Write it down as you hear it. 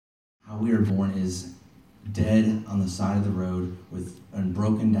we are born is dead on the side of the road and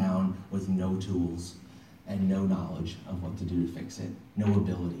broken down with no tools and no knowledge of what to do to fix it, no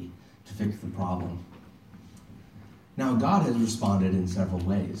ability to fix the problem. Now, God has responded in several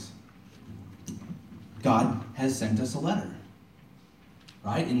ways. God has sent us a letter,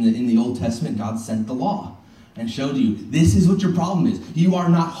 right? In the Old Testament, God sent the law and showed you, this is what your problem is. You are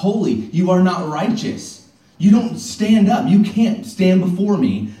not holy. You are not righteous. You don't stand up. You can't stand before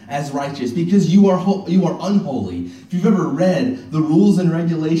me as righteous because you are unholy. If you've ever read the rules and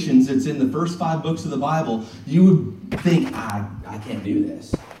regulations that's in the first 5 books of the Bible, you would think, I can't do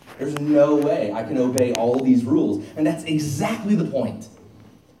this. There's no way I can obey all of these rules. And that's exactly the point.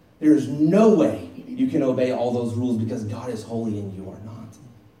 There's no way you can obey all those rules because God is holy and you are not.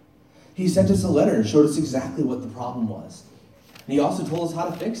 He sent us a letter and showed us exactly what the problem was. And he also told us how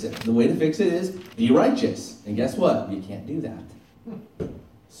to fix it. The way to fix it is be righteous. And guess what? You can't do that.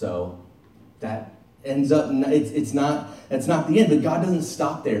 So that ends up, it's not the end, but God doesn't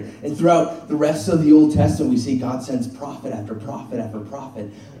stop there. And throughout the rest of the Old Testament, we see God sends prophet after prophet after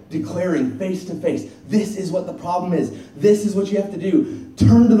prophet, declaring face to face, this is what the problem is. This is what you have to do.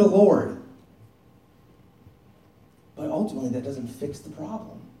 Turn to the Lord. But ultimately, that doesn't fix the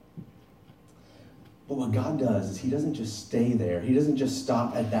problem. But what God does is he doesn't just stay there. He doesn't just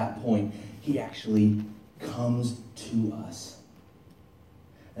stop at that point. He actually comes to us.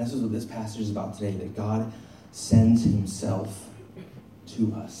 And this is what this passage is about today, that God sends himself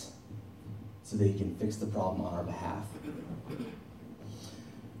to us so that he can fix the problem on our behalf.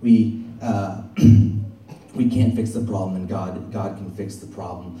 We can't fix the problem, and God can fix the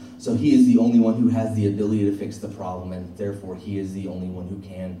problem. So he is the only one who has the ability to fix the problem, and therefore he is the only one who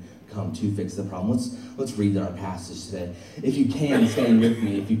can come to fix the problem. Let's read our passage today. If you can, stand with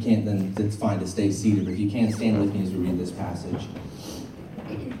me. If you can't, then it's fine to stay seated. But if you can, stand with me as we read this passage.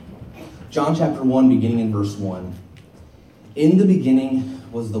 John chapter 1, beginning in verse 1. In the beginning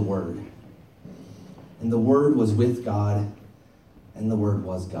was the Word, and the Word was with God, and the Word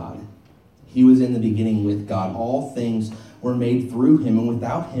was God. He was in the beginning with God. All things were made through him, and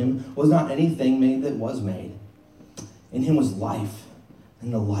without him was not anything made that was made. In him was life,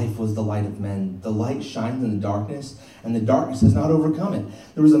 and the life was the light of men. The light shines in the darkness, and the darkness has not overcome it.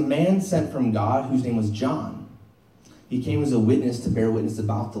 There was a man sent from God whose name was John. He came as a witness to bear witness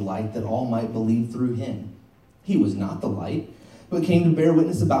about the light, that all might believe through him. He was not the light, but came to bear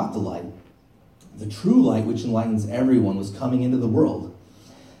witness about the light. The true light, which enlightens everyone, was coming into the world.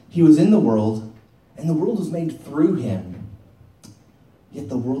 He was in the world, and the world was made through him. Yet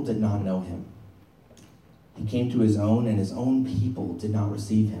the world did not know him. He came to his own, and his own people did not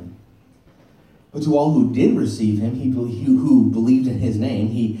receive him. But to all who did receive him, who believed in his name,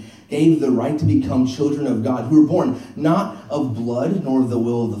 he gave the right to become children of God, who were born not of blood, nor of the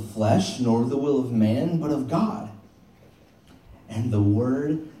will of the flesh, nor of the will of man, but of God. And the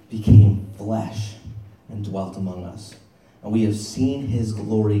Word became flesh and dwelt among us. And we have seen his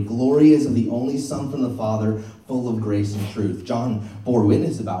glory. Glory as of the only Son from the Father, full of grace and truth. John bore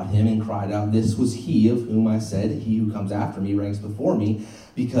witness about him and cried out, "This was he of whom I said, he who comes after me ranks before me,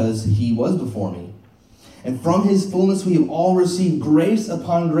 because he was before me." And from his fullness we have all received grace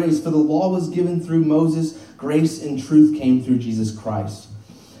upon grace, for the law was given through Moses, grace and truth came through Jesus Christ.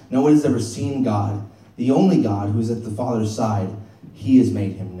 No one has ever seen God, the only God who is at the Father's side. He has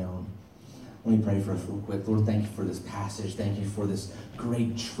made him known. Let me pray for us real quick. Lord, thank you for this passage. Thank you for this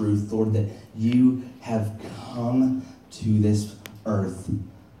great truth, Lord, that you have come to this earth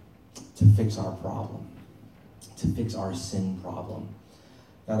to fix our problem, to fix our sin problem.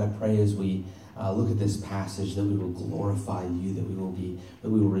 God, I pray as we look at this passage that we will glorify you, that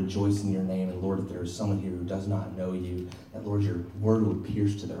we will rejoice in your name. And Lord, if there is someone here who does not know you, that Lord, your word would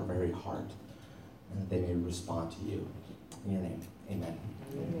pierce to their very heart, and that they may respond to you. In your name, amen.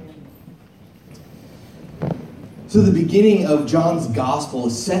 Amen. So the beginning of John's gospel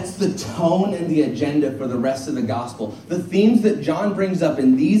sets the tone and the agenda for the rest of the gospel. The themes that John brings up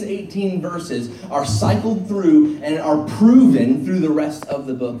in these 18 verses are cycled through and are proven through the rest of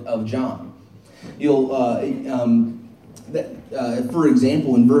the book of John. For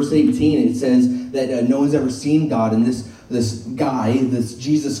example, in verse 18, it says that no one's ever seen God, and this guy, this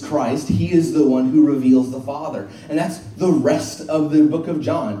Jesus Christ, he is the one who reveals the Father. And that's the rest of the book of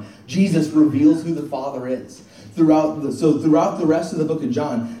John. Jesus reveals who the Father is. Throughout the rest of the book of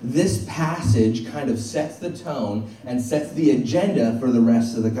John, this passage kind of sets the tone and sets the agenda for the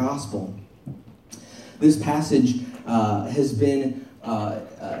rest of the gospel. This passage has been,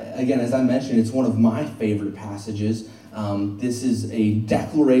 again, as I mentioned, it's one of my favorite passages. This is a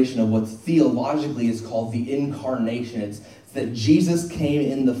declaration of what theologically is called the incarnation. It's that Jesus came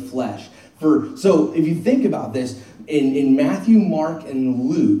in the flesh. So if you think about this, in Matthew, Mark, and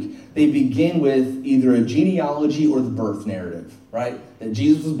Luke, they begin with either a genealogy or the birth narrative, right? That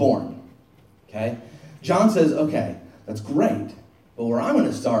Jesus was born, okay? John says, okay, that's great, but where I'm going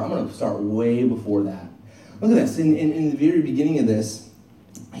to start way before that. Look at this. In the very beginning of this,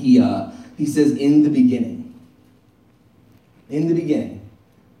 he says, in the beginning. In the beginning.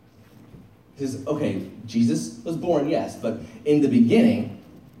 He says, okay, Jesus was born, yes, but in the beginning,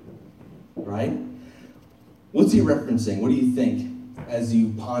 right? What's he referencing? What do you think as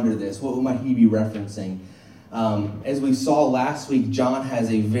you ponder this? What might he be referencing? As we saw last week, John has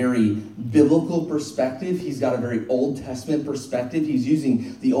a very biblical perspective. He's got a very Old Testament perspective. He's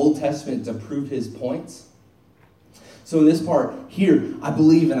using the Old Testament to prove his points. So in this part here, I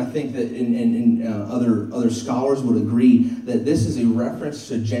believe, and I think that other scholars would agree, that this is a reference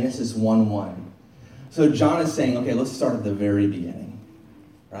to Genesis 1:1. So John is saying, okay, let's start at the very beginning,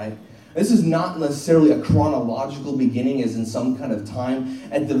 right? This is not necessarily a chronological beginning as in some kind of time.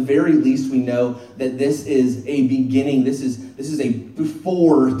 At the very least, we know that this is a beginning. This is a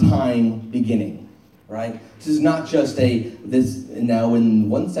before time beginning, right? This is not just this now in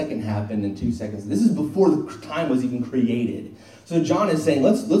 1 second happened in 2 seconds. This is before the time was even created. So John is saying,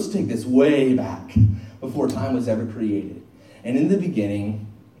 let's take this way back before time was ever created. And in the beginning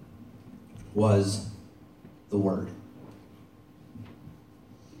was the Word.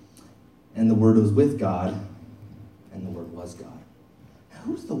 And the Word was with God, and the Word was God. Now,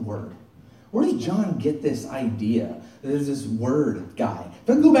 who's the Word? Where does John get this idea that there's this Word guy? If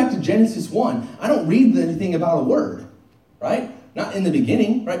I go back to Genesis 1, I don't read anything about a Word, right? Not in the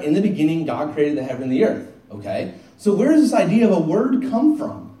beginning, right? In the beginning, God created the heaven and the earth, okay? So where does this idea of a Word come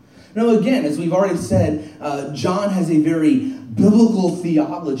from? Now, again, as we've already said, John has a very biblical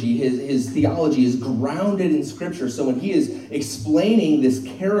theology. His theology is grounded in Scripture. So when he is explaining this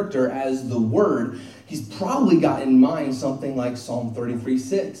character as the Word, he's probably got in mind something like Psalm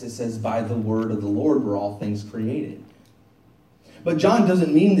 33:6. It says, by the word of the Lord were all things created. But John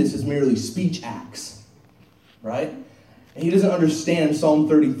doesn't mean this as merely speech acts, right? He doesn't understand Psalm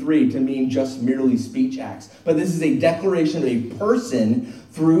 33 to mean just merely speech acts. But this is a declaration of a person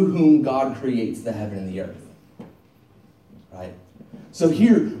through whom God creates the heaven and the earth. Right? So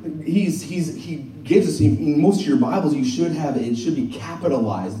here, he gives us, in most of your Bibles, you should have it should be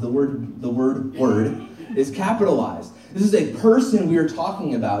capitalized. The word word is capitalized. This is a person we are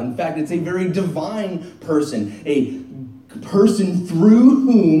talking about. In fact, it's a very divine person. A person through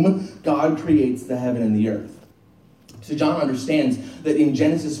whom God creates the heaven and the earth. So John understands that in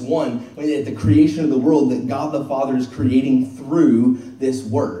Genesis 1, at the creation of the world, that God the Father is creating through this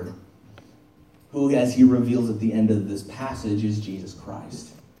Word, who, as he reveals at the end of this passage, is Jesus Christ.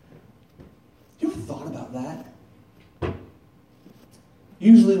 You ever thought about that?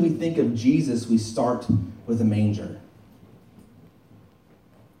 Usually we think of Jesus, we start with a manger.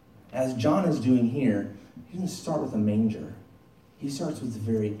 As John is doing here, he doesn't start with a manger. He starts with the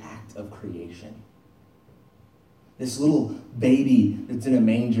very act of creation. This little baby that's in a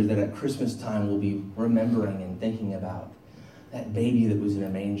manger that at Christmas time we'll be remembering and thinking about. That baby that was in a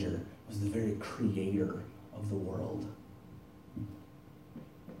manger was the very creator of the world.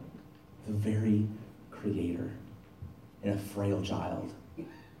 The very creator in a frail child.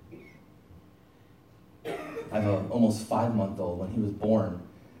 I have an almost 5-month-old. When he was born,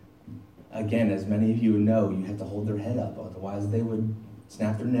 again, as many of you know, you had to hold their head up, otherwise they would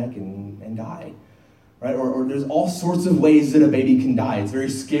snap their neck and die. Right? Or there's all sorts of ways that a baby can die. It's very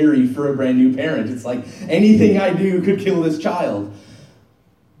scary for a brand new parent. It's like, anything I do could kill this child.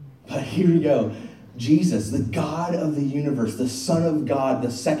 But here we go. Jesus, the God of the universe, the Son of God, the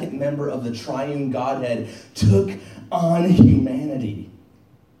second member of the triune Godhead, took on humanity.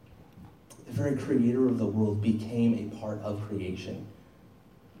 The very creator of the world became a part of creation.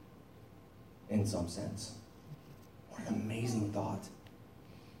 In some sense. What an amazing thought.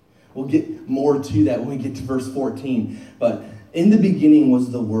 We'll get more to that when we get to verse 14. But in the beginning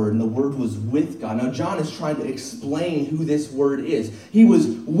was the Word, and the Word was with God. Now, John is trying to explain who this Word is. He was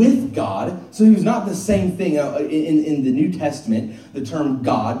with God, so he was not the same thing. In the New Testament, the term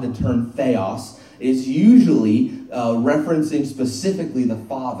God, the term theos, is usually referencing specifically the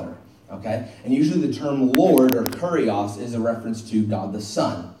Father. Okay? And usually the term Lord, or kurios, is a reference to God the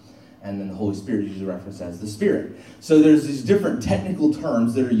Son. And then the Holy Spirit is usually referenced as the Spirit. So there's these different technical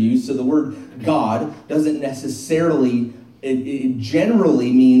terms that are used. So the word God doesn't necessarily, it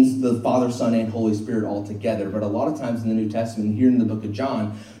generally means the Father, Son, and Holy Spirit all together. But a lot of times in the New Testament, here in the book of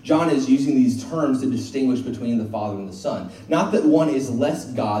John, John is using these terms to distinguish between the Father and the Son. Not that one is less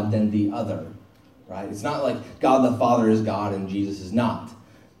God than the other, right? It's not like God the Father is God and Jesus is not.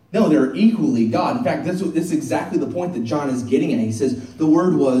 No, they're equally God. In fact, this is exactly the point that John is getting at. He says the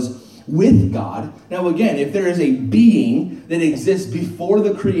Word was with God. Now again, if there is a being that exists before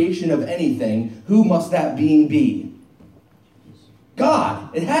the creation of anything, who must that being be?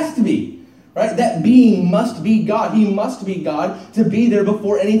 God. It has to be. Right? That being must be God. He must be God to be there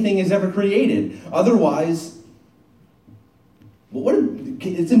before anything is ever created. Otherwise,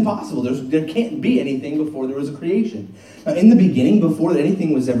 it's impossible. There can't be anything before there was a creation. Now, in the beginning, before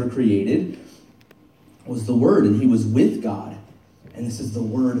anything was ever created, was the Word, and He was with God. And this is the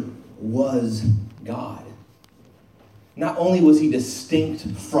Word was God. Not only was He distinct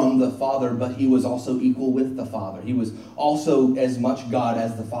from the Father, but He was also equal with the Father. He was also as much God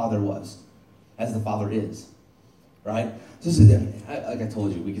as the Father was, as the Father is. Right? This is, like I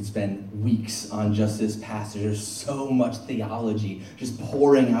told you, we could spend weeks on just this passage. There's so much theology just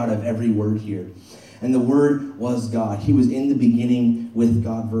pouring out of every word here. And the Word was God. He was in the beginning with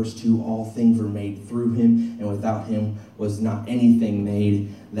God. Verse 2, all things were made through Him, and without Him was not anything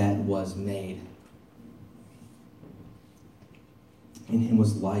made that was made. In Him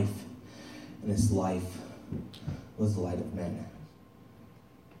was life, and this life was the light of men.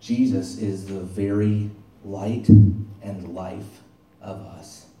 Jesus is the very light and life of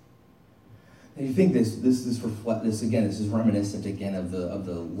us. And you think this is reminiscent again of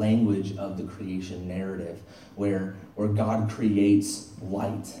the language of the creation narrative, where God creates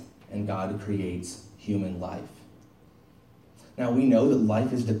light and God creates human life. Now we know that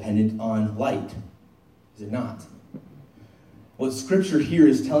life is dependent on light, is it not? What Scripture here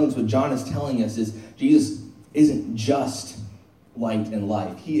is telling us, what John is telling us, is Jesus isn't just light and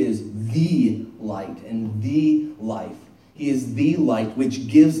life. He is the light and the life. He is the light which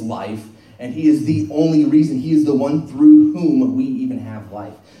gives life, and He is the only reason. He is the one through whom we even have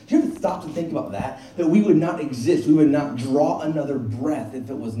life. Do you ever stop to think about that? That we would not exist, we would not draw another breath if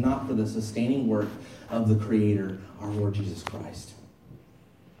it was not for the sustaining work of the Creator, our Lord Jesus Christ.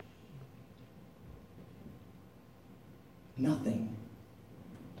 Nothing.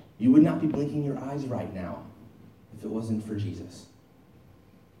 You would not be blinking your eyes right now if it wasn't for Jesus.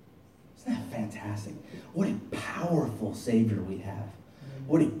 Isn't that fantastic? What a powerful Savior we have.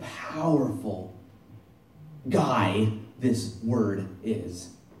 What a powerful guy this Word is.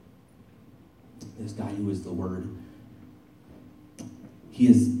 This guy who is the Word. He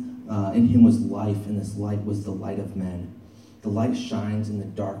is, in Him was life, and this light was the light of men. The light shines in the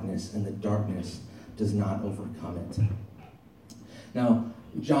darkness, and the darkness does not overcome it. Now,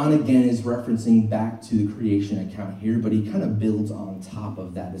 John again is referencing back to the creation account here, but he kind of builds on top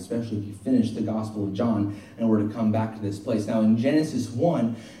of that, especially if you finish the Gospel of John and were to come back to this place. Now, in Genesis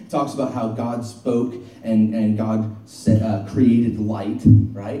 1, it talks about how God spoke and God created light,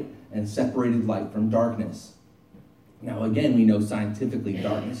 right? And separated light from darkness. Now, again, we know scientifically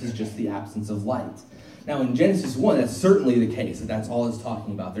darkness is just the absence of light. Now, in Genesis 1, that's certainly the case. That's all it's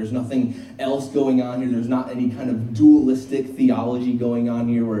talking about. There's nothing else going on here. There's not any kind of dualistic theology going on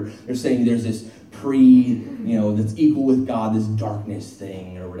here where they're saying there's this that's equal with God, this darkness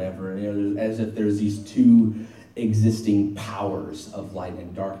thing or whatever, as if there's these two existing powers of light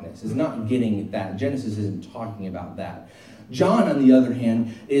and darkness. It's not getting at that. Genesis isn't talking about that. John, on the other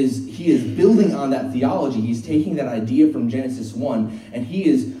hand, is building on that theology. He's taking that idea from Genesis 1, and he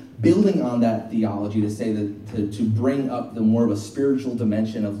is building on that theology to say that to bring up the more of a spiritual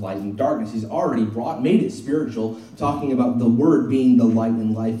dimension of light and darkness. He's already made it spiritual, talking about the Word being the light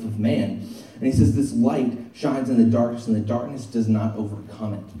and life of man. And he says this light shines in the darkness, and the darkness does not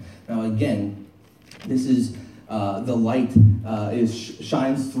overcome it. Now again, this is the light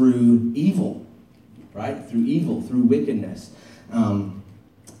shines through evil, right? Through evil, through wickedness.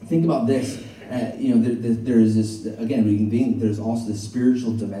 Think about this. There's this, again, there's also this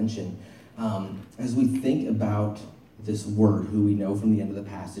spiritual dimension. As we think about this Word, who we know from the end of the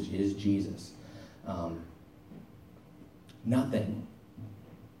passage is Jesus, nothing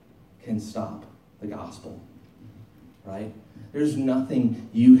can stop the gospel, right? There's nothing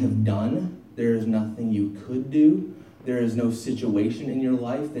you have done. There is nothing you could do. There is no situation in your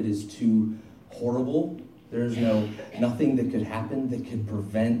life that is too horrible. There is nothing that could happen that could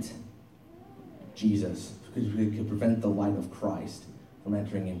prevent Jesus, could prevent the light of Christ from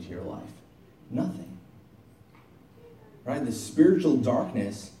entering into your life. Nothing. Right? The spiritual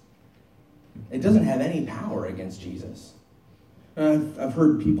darkness, it doesn't have any power against Jesus. I've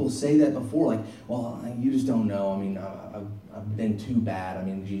heard people say that before, like, well, you just don't know. I mean, I've been too bad. I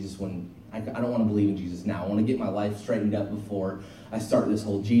mean, Jesus, I don't want to believe in Jesus now. I want to get my life straightened up before I start this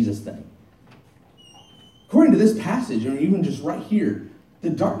whole Jesus thing. According to this passage, or even just right here, the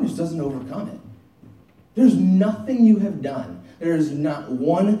darkness doesn't overcome it. There's nothing you have done. There is not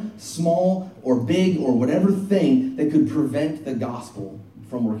one small or big or whatever thing that could prevent the gospel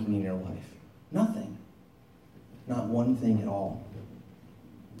from working in your life. Nothing. Not one thing at all.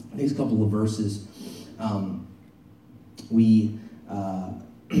 These couple of verses, we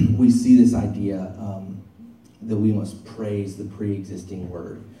see this idea that we must praise the pre-existing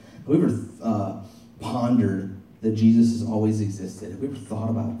word. Have we ever pondered that Jesus has always existed? Have we ever thought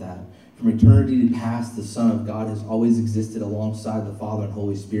about that? From eternity past, the Son of God has always existed alongside the Father and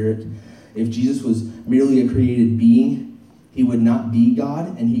Holy Spirit. If Jesus was merely a created being, he would not be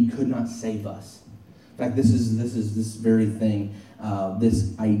God, and he could not save us. In fact, this is this very thing,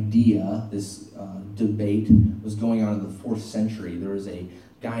 this idea, this debate was going on in the 4th century. There was a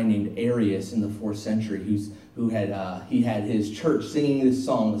guy named Arius in the 4th century who had his church singing this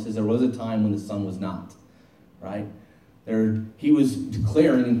song that says, "There was a time when the sun was not," right? He was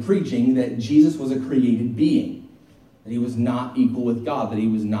declaring and preaching that Jesus was a created being, that he was not equal with God, that he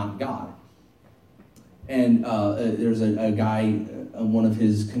was not God. And there's a guy, one of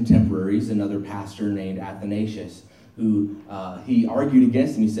his contemporaries, another pastor named Athanasius, who he argued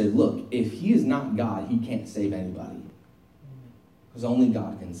against him. He said, look, if he is not God, he can't save anybody. Because only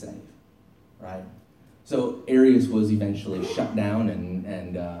God can save, right? So Arius was eventually shut down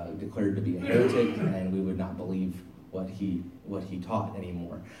and declared to be a heretic, and we would not believe what he taught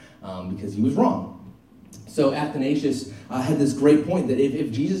anymore because he was wrong. So Athanasius had this great point that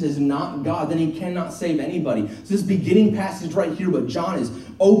if Jesus is not God, then he cannot save anybody. So this beginning passage right here, what John is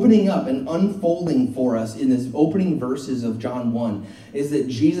opening up and unfolding for us in this opening verses of John 1, is that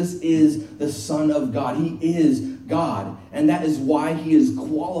Jesus is the Son of God. He is God, and that is why he is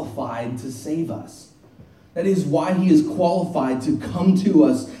qualified to save us. That is why he is qualified to come to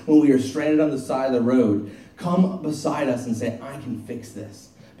us when we are stranded on the side of the road. Come beside us and say, I can fix this,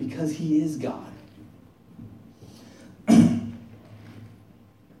 because he is God.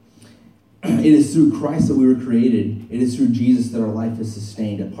 It is through Christ that we were created. It is through Jesus that our life is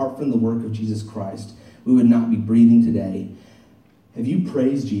sustained. Apart from the work of Jesus Christ, we would not be breathing today. Have you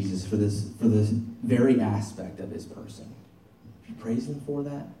praised Jesus for this very aspect of his person? Have you praised him for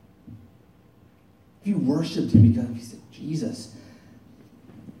that? Have you worshipped him because you said, Jesus,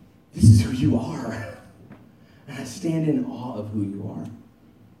 this is who you are. And I stand in awe of who you are.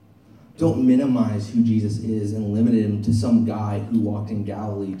 Don't minimize who Jesus is and limit him to some guy who walked in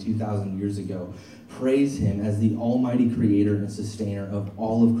Galilee 2,000 years ago. Praise him as the almighty creator and sustainer of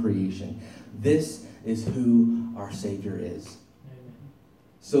all of creation. This is who our Savior is. Amen.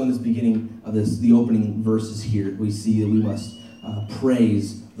 So in this beginning of the opening verses here, we see that we must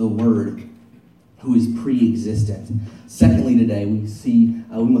praise the Word who is pre-existent. Secondly, today, we see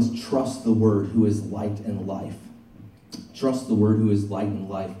we must trust the Word who is light and life. Trust the Word who is light and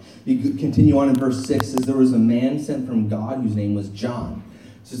life. You continue on in verse 6. It says, there was a man sent from God whose name was John.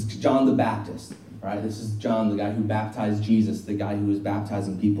 This is John the Baptist. Right? This is John, the guy who baptized Jesus, the guy who was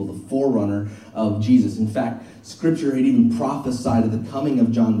baptizing people, the forerunner of Jesus. In fact, Scripture had even prophesied of the coming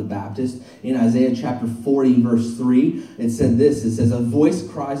of John the Baptist. In Isaiah chapter 40, verse 3, it said this. It says, a voice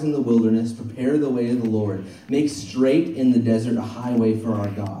cries in the wilderness, prepare the way of the Lord. Make straight in the desert a highway for our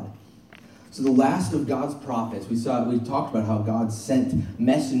God. So the last of God's prophets, we talked about how God sent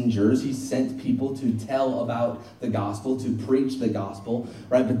messengers. He sent people to tell about the gospel, to preach the gospel,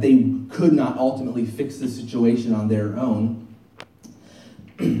 right? But they could not ultimately fix the situation on their own.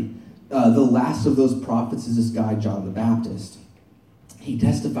 The last of those prophets is this guy, John the Baptist. He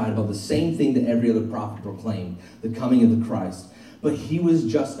testified about the same thing that every other prophet proclaimed, the coming of the Christ. But he was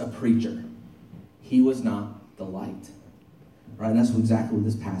just a preacher. He was not the light. Right, and that's exactly what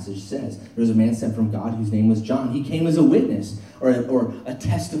this passage says. There was a man sent from God whose name was John. He came as a witness, or a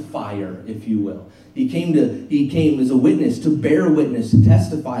testifier, if you will. He came as a witness, to bear witness, to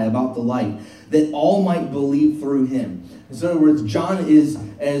testify about the light, that all might believe through him. In other words, John is,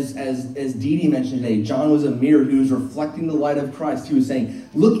 as Dee Dee mentioned today, John was a mirror who was reflecting the light of Christ. He was saying,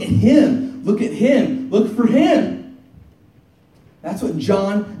 look at him, look for him. That's what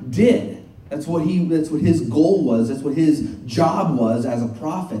John did. That's what his goal was. That's what his job was as a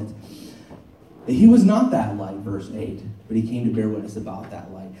prophet. He was not that light, verse 8, but he came to bear witness about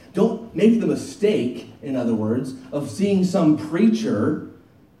that light. Don't make the mistake, in other words, of seeing some preacher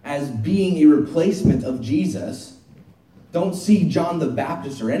as being a replacement of Jesus. Don't see John the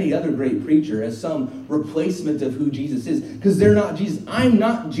Baptist or any other great preacher as some replacement of who Jesus is, because they're not Jesus. I'm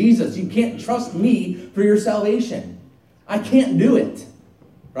not Jesus. You can't trust me for your salvation. I can't do it,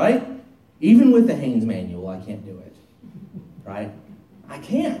 right? Even with the Haynes manual, I can't do it, right? I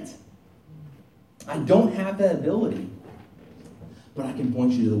can't. I don't have that ability. But I can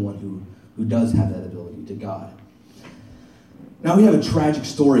point you to the one who does have that ability, to God. Now we have a tragic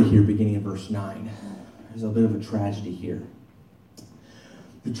story here beginning in verse 9. There's a bit of a tragedy here.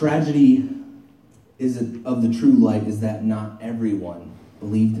 The tragedy of the true light is that not everyone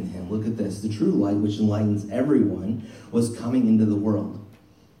believed in him. Look at this. The true light, which enlightens everyone, was coming into the world.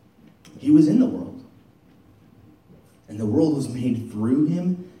 He was in the world. And the world was made through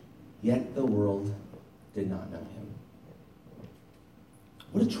him, yet the world did not know him.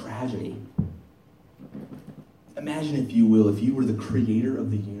 What a tragedy. Imagine, if you will, if you were the creator of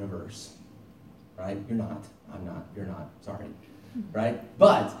the universe. Right? You're not. I'm not. You're not. Sorry. Right?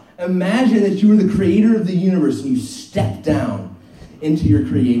 But imagine that you were the creator of the universe and you stepped down into your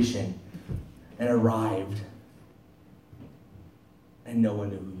creation and arrived and no one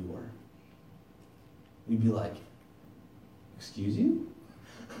knew who you were. We'd be like, excuse you?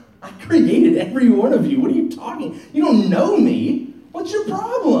 I created every one of you. What are you talking? You don't know me. What's your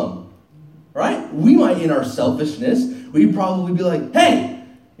problem? Right? We might, in our selfishness, we'd probably be like, hey,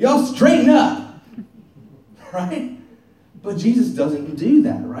 y'all straighten up. Right? But Jesus doesn't do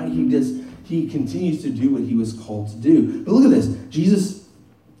that, right? He continues to do what he was called to do. But look at this. Jesus,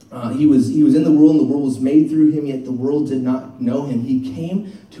 he was in the world, and the world was made through him, yet the world did not know him. He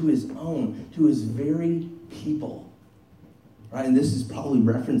came to his own, to his very people. Right? And this is probably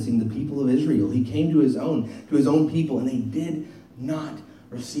referencing the people of Israel. He came to his own people, and they did not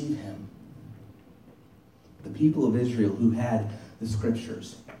receive him. The people of Israel who had the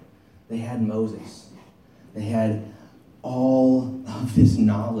scriptures. They had Moses. They had all of this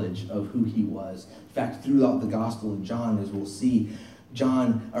knowledge of who he was. In fact, throughout the Gospel of John, as we'll see,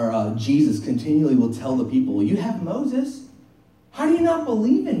 Jesus continually will tell the people, you have Moses? How do you not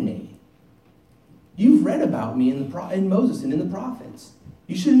believe in me? You've read about me in Moses and in the prophets.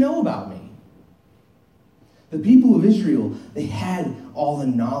 You should know about me. The people of Israel, they had all the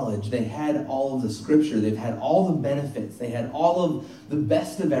knowledge. They had all of the scripture. They've had all the benefits. They had all of the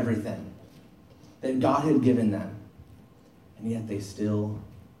best of everything that God had given them. And yet they still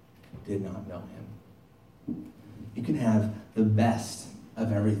did not know him. You can have the best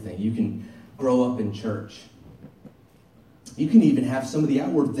of everything. You can grow up in church. You can even have some of the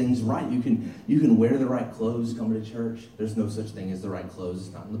outward things right. You can wear the right clothes, come to church. There's no such thing as the right clothes.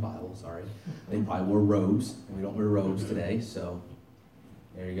 It's not in the Bible, sorry. They probably wore robes, and we don't wear robes today, so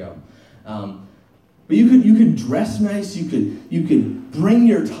there you go. But you could dress nice. You could bring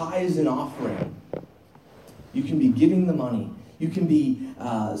your tithes and offering. You can be giving the money. You can be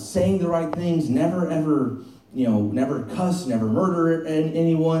saying the right things, never cuss, never murder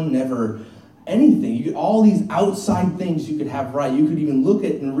anyone, never anything. All these outside things you could have right. You could even look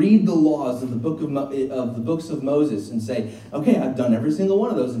at and read the laws of the books of Moses and say, okay, I've done every single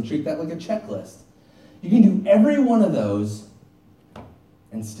one of those, and treat that like a checklist. You can do every one of those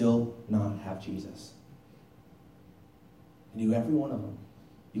and still not have Jesus. You do every one of them.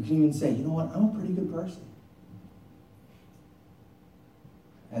 You can even say, you know what, I'm a pretty good person.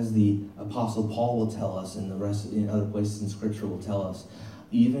 As the Apostle Paul will tell us, and the rest in other places in Scripture will tell us,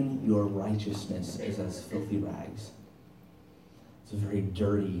 even your righteousness is as filthy rags. It's a very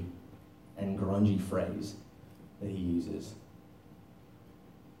dirty and grungy phrase that he uses.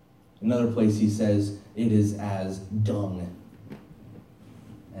 Another place he says, it is as dung.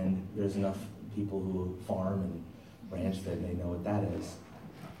 And there's enough people who farm and ranch that they know what that is.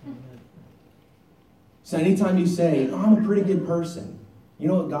 So anytime you say, oh, I'm a pretty good person, you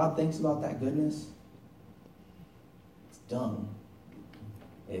know what God thinks about that goodness? It's dung.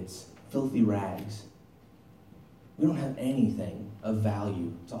 It's filthy rags. We don't have anything of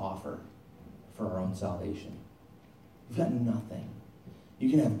value to offer for our own salvation. We've got nothing. You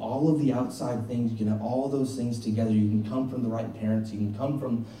can have all of the outside things. You can have all of those things together. You can come from the right parents. You can come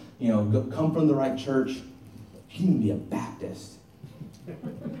from the right church. You can even be a Baptist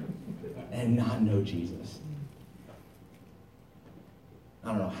and not know Jesus. I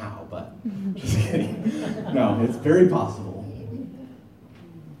don't know how, but just kidding. No, it's very possible.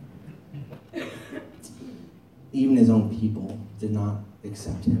 Even his own people did not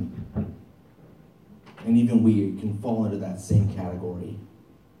accept him. And even we can fall into that same category.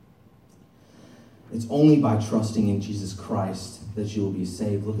 It's only by trusting in Jesus Christ that you will be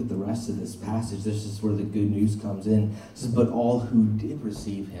saved. Look at the rest of this passage. This is where the good news comes in. It says, but all who did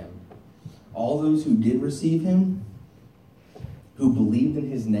receive him, all those who did receive him, who believed in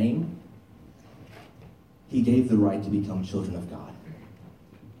his name, he gave the right to become children of God,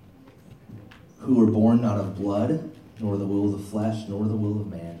 who were born not of blood, nor the will of the flesh, nor the will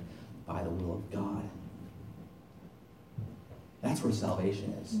of man, by the will of God. That's where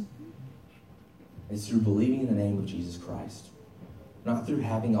salvation is. It's through believing in the name of Jesus Christ. not through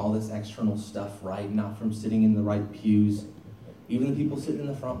having all this external stuff right, not from sitting in the right pews, even the people sitting in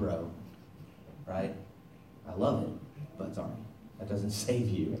the front row, right? I love it, but sorry, that doesn't save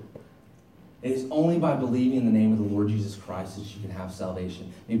you. It is only by believing in the name of the Lord Jesus Christ that you can have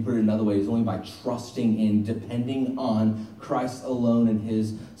salvation. Maybe put it another way, it's only by trusting in, depending on Christ alone and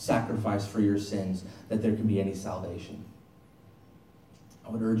his sacrifice for your sins, that there can be any salvation. I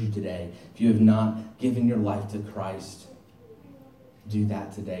would urge you today, if you have not given your life to Christ, do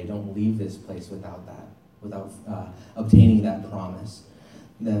that today. Don't leave this place without that, without obtaining that promise.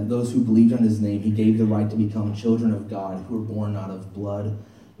 That those who believed on his name, he gave the right to become children of God, who were born not of blood,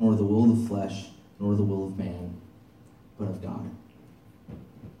 nor the will of the flesh, nor the will of man, but of God.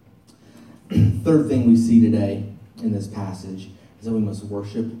 Third thing we see today in this passage is that we must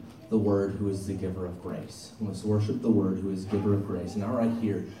worship the Word who is the giver of grace. We must worship the Word who is giver of grace. And now right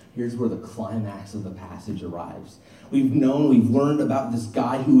here, here's where the climax of the passage arrives. We've learned about this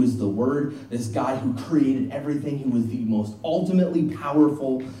guy who is the Word, this guy who created everything, who was the most ultimately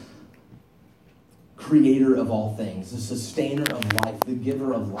powerful creator of all things, the sustainer of life, the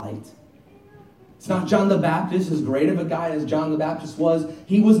giver of light. It's not John the Baptist, as great of a guy as John the Baptist was.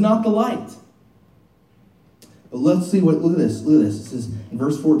 He was not the light. But look at this. It says in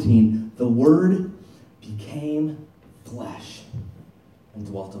verse 14, the Word became flesh and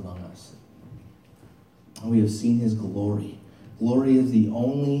dwelt among us. And we have seen his glory. Glory is the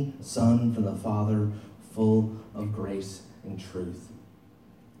only Son from the Father, full of grace and truth.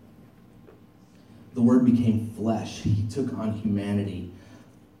 The Word became flesh. He took on humanity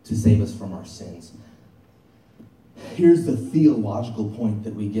to save us from our sins. Here's the theological point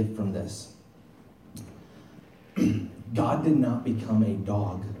that we get from this. God did not become a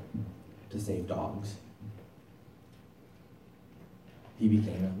dog to save dogs. He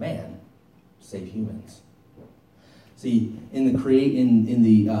became a man to save humans. See, in the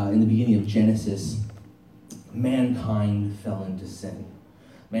beginning of Genesis, mankind fell into sin.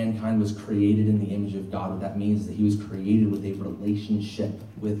 Mankind was created in the image of God. What that means is that he was created with a relationship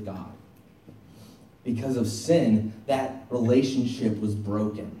with God. Because of sin, that relationship was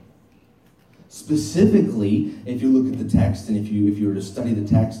broken. Specifically, if you look at the text, and if you were to study the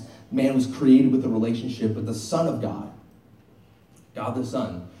text, man was created with a relationship with the Son of God. God the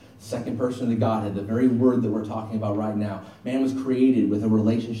Son, second person of the Godhead, the very word that we're talking about right now. Man was created with a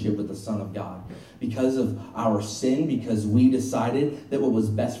relationship with the Son of God. Because of our sin, because we decided that what was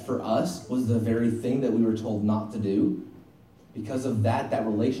best for us was the very thing that we were told not to do, because of that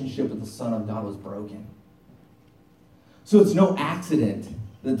relationship with the Son of God was broken. So it's no accident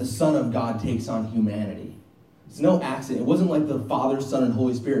that the Son of God takes on humanity. It's no accident. It wasn't like the Father, Son, and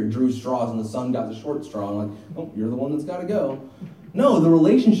Holy Spirit drew straws and the Son got the short straw and like, oh, you're the one that's got to go. No, the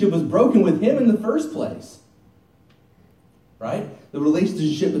relationship was broken with him in the first place. Right? The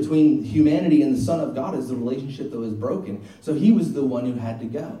relationship between humanity and the Son of God is the relationship that was broken. So he was the one who had to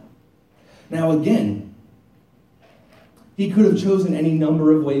go. Now again, he could have chosen any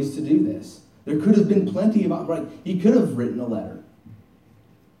number of ways to do this. There could have been plenty of, right? He could have written a letter.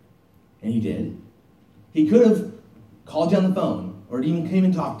 And he did. He could have called you on the phone or even came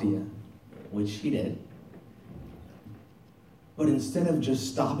and talked to you, which he did. But instead of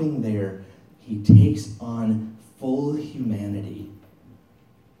just stopping there, he takes on full humanity.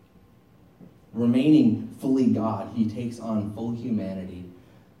 Remaining fully God, he takes on full humanity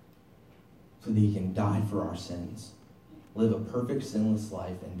so that he can die for our sins. Live a perfect, sinless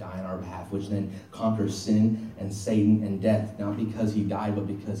life and die on our behalf, which then conquers sin and Satan and death, not because he died, but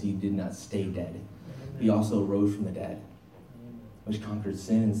because he did not stay dead. He also rose from the dead, which conquered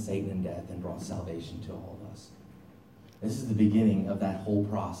sin and Satan and death and brought salvation to all of us. This is the beginning of that whole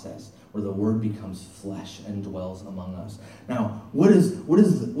process where the Word becomes flesh and dwells among us. Now,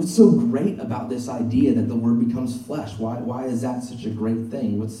 what's so great about this idea that the Word becomes flesh? Why is that such a great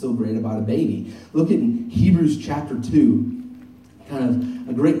thing? What's so great about a baby? Look at Hebrews chapter 2. Kind of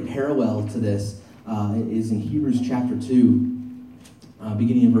a great parallel to this is in Hebrews chapter 2,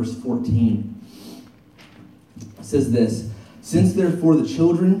 beginning in verse 14. It says this, since therefore the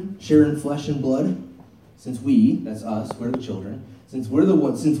children share in flesh and blood, since we, that's us, we're the children, since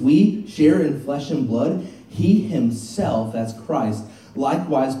we share in flesh and blood, he himself, that's Christ,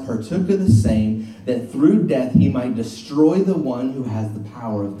 likewise partook of the same, that through death he might destroy the one who has the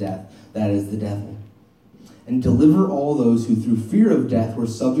power of death, that is the devil, and deliver all those who through fear of death were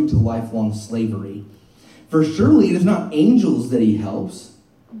subject to lifelong slavery. For surely it is not angels that he helps,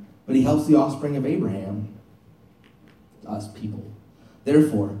 but he helps the offspring of Abraham, us people.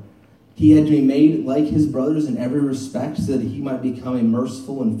 Therefore, He had to be made like his brothers in every respect so that he might become a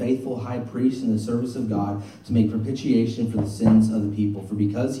merciful and faithful high priest in the service of God to make propitiation for the sins of the people. For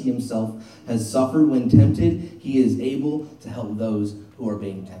because he himself has suffered when tempted, he is able to help those who are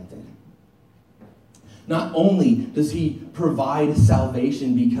being tempted. Not only does he provide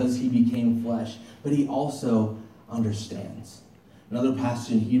salvation because he became flesh, but he also understands. Another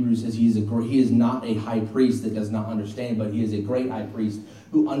passage in Hebrews says he is not a high priest that does not understand, but he is a great high priest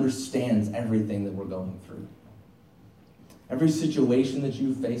who understands everything that we're going through. Every situation that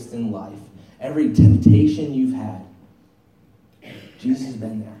you've faced in life, every temptation you've had, Jesus has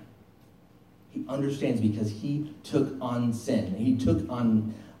been there. He understands because he took on sin. He took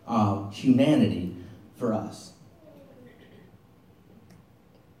on humanity for us.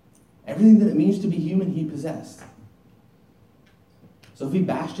 Everything that it means to be human, he possessed. So if he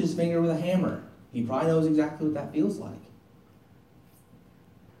bashed his finger with a hammer, he probably knows exactly what that feels like.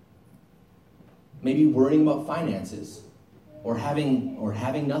 Maybe worrying about finances or having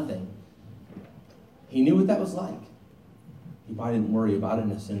nothing. He knew what that was like. He probably didn't worry about it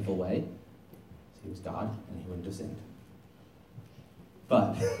in a sinful way. He was God and he wouldn't have sinned.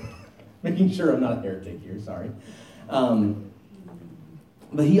 But making sure I'm not a heretic here, sorry.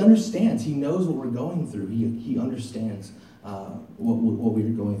 But he understands. He knows what we're going through. He understands what we are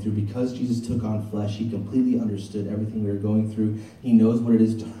going through. Because Jesus took on flesh, he completely understood everything we were going through. He knows what it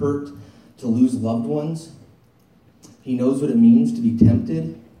is to hurt, to lose loved ones. He knows what it means to be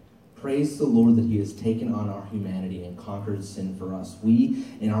tempted. Praise the Lord that he has taken on our humanity and conquered sin for us. We,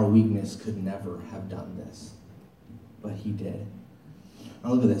 in our weakness, could never have done this. But he did.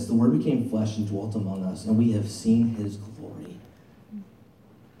 Now look at this. The Word became flesh and dwelt among us, and we have seen his glory.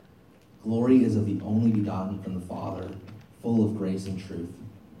 Glory is of the only begotten from the Father, full of grace and truth.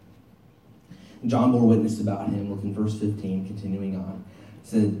 John bore witness about him. Look in verse 15, continuing on. It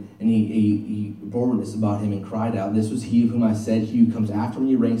said, and he bore witness about him and cried out, "This was he of whom I said, he who comes after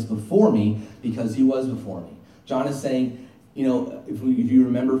me ranks before me, because he was before me." John is saying, if you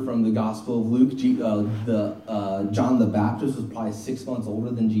remember from the Gospel of Luke, John the Baptist was probably 6 months older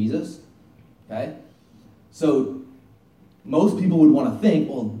than Jesus. Okay? So most people would want to think,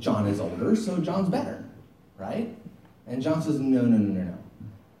 well, John is older, so John's better, right? And John says, no.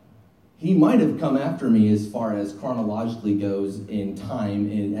 He might have come after me as far as chronologically goes in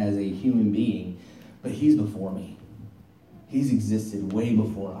time as a human being, but he's before me. He's existed way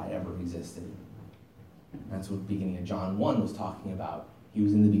before I ever existed. That's what the beginning of John 1 was talking about. He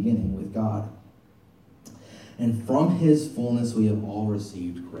was in the beginning with God. And from his fullness we have all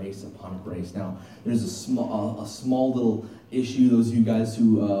received grace upon grace. Now, there's a small little issue. Those of you guys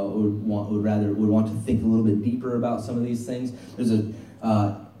who would want to think a little bit deeper about some of these things. There's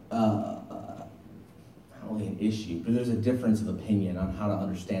not only an issue, but there's a difference of opinion on how to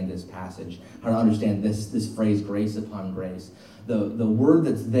understand this passage, how to understand this phrase, grace upon grace. The word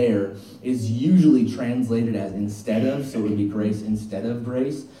that's there is usually translated as instead of, so it would be grace instead of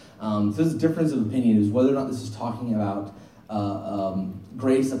grace. So there's a difference of opinion is whether or not this is talking about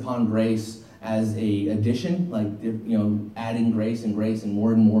grace upon grace as a addition, like adding grace and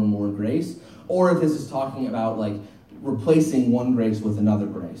more and more and more grace, or if this is talking about like replacing one grace with another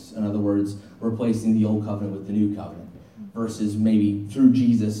grace. In other words, replacing the old covenant with the new covenant, versus maybe through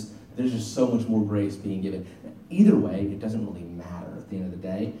Jesus, there's just so much more grace being given. Either way, it doesn't really matter at the end of the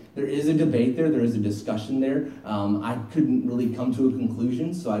day. There is a debate there is a discussion there. I couldn't really come to a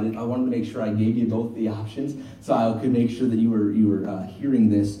conclusion, so I wanted to make sure I gave you both the options, so I could make sure that you were hearing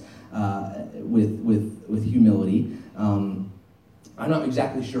this with humility. I'm not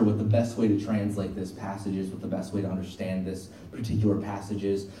exactly sure what the best way to translate this passage is, what the best way to understand this particular passage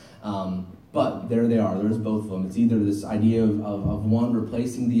is. But there they are. There's both of them. It's either this idea of one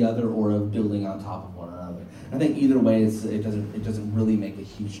replacing the other or of building on top of one another. I think either way, it doesn't really make a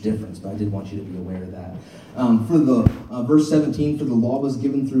huge difference, but I did want you to be aware of that. For the verse 17, for the law was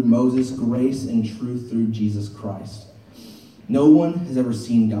given through Moses, grace and truth through Jesus Christ. No one has ever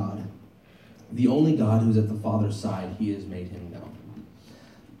seen God. The only God who is at the Father's side, he has made him known.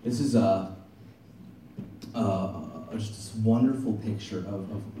 This is just this wonderful picture of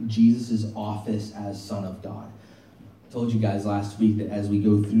Jesus' office as Son of God. I told you guys last week that as we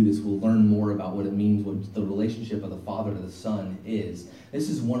go through this, we'll learn more about what it means, what the relationship of the Father to the Son is. This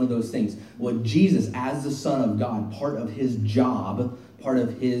is one of those things. What Jesus, as the Son of God, part of his job, part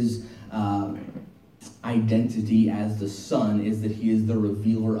of his identity as the Son is that he is the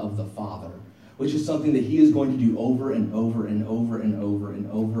revealer of the Father, which is something that he is going to do over and over and over and over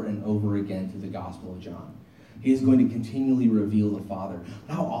and over and over again through the Gospel of John. He is going to continually reveal the Father.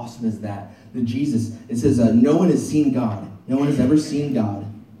 How awesome is that? That Jesus, it says, no one has seen God. No one has ever seen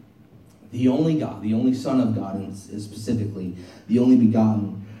God. the only God, the only Son of God, and specifically the only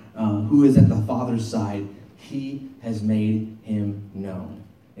begotten, who is at the Father's side, he has made him known.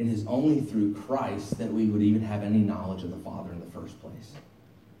 It is only through Christ that we would even have any knowledge of the Father in the first place.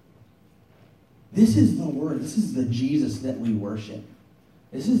 This is the Word. This is the Jesus that we worship.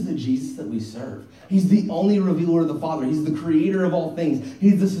 This is the Jesus that we serve. He's the only revealer of the Father. He's the creator of all things.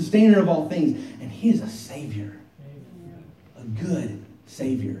 He's the sustainer of all things. And he is a Savior. A good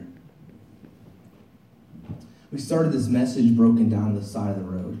Savior. We started this message broken down to the side of the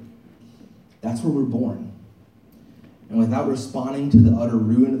road. That's where we're born. And without responding to the utter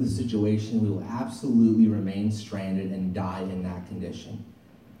ruin of the situation, we will absolutely remain stranded and die in that condition.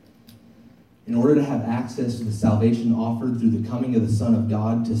 In order to have access to the salvation offered through the coming of the Son of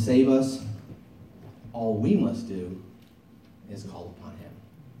God to save us, all we must do is call upon him.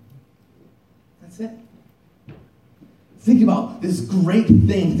 That's it. Think about this great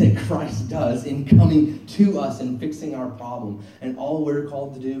thing that Christ does in coming to us and fixing our problem. And all we're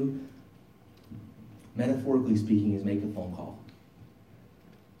called to do, metaphorically speaking, is make a phone call.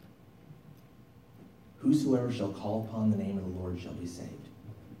 Whosoever shall call upon the name of the Lord shall be saved.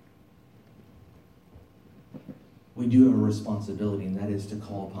 We do have a responsibility, and that is to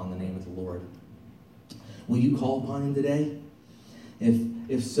call upon the name of the Lord. Will you call upon him today?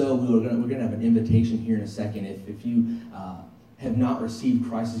 If so, we're going to have an invitation here in a second. If you have not received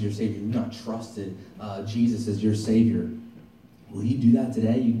Christ as your Savior, you've not trusted Jesus as your Savior, will you do that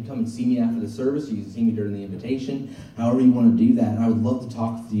today? You can come and see me after the service. You can see me during the invitation. However you want to do that. And I would love to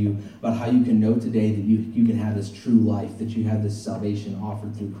talk to you about how you can know today that you can have this true life, that you have this salvation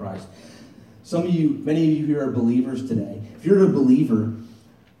offered through Christ. Many of you here are believers today. If you're a believer,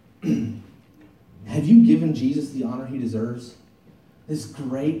 have you given Jesus the honor he deserves? This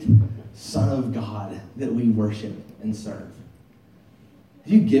great Son of God that we worship and serve.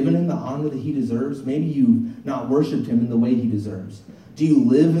 Have you given him the honor that he deserves? Maybe you've not worshiped him in the way he deserves. Do you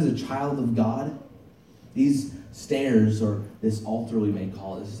live as a child of God? These stairs, or this altar we may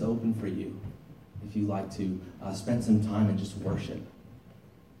call it, is open for you if you'd like to spend some time and just worship.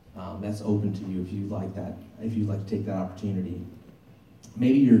 That's open to you if you'd like that, if you'd like to take that opportunity.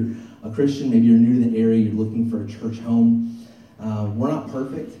 Maybe you're a Christian, maybe you're new to the area, you're looking for a church home. We're not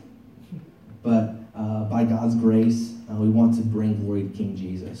perfect, but by God's grace, we want to bring glory to King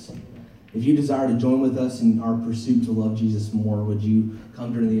Jesus. If you desire to join with us in our pursuit to love Jesus more, would you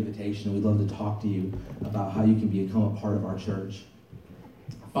come during the invitation? We'd love to talk to you about how you can become a part of our church.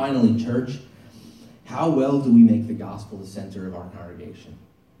 Finally, church, how well do we make the gospel the center of our congregation?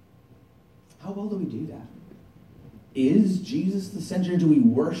 How well do we do that? Is Jesus the center? Do we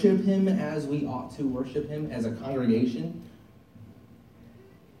worship him as we ought to worship him as a congregation?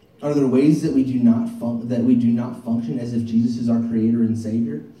 Are there ways that we do not function as if Jesus is our creator and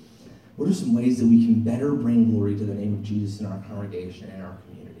savior? What are some ways that we can better bring glory to the name of Jesus in our congregation and our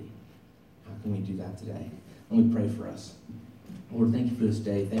community? How can we do that today? Let me pray for us. Lord, thank you for this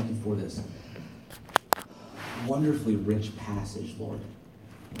day. Thank you for this wonderfully rich passage, Lord,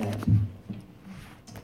 that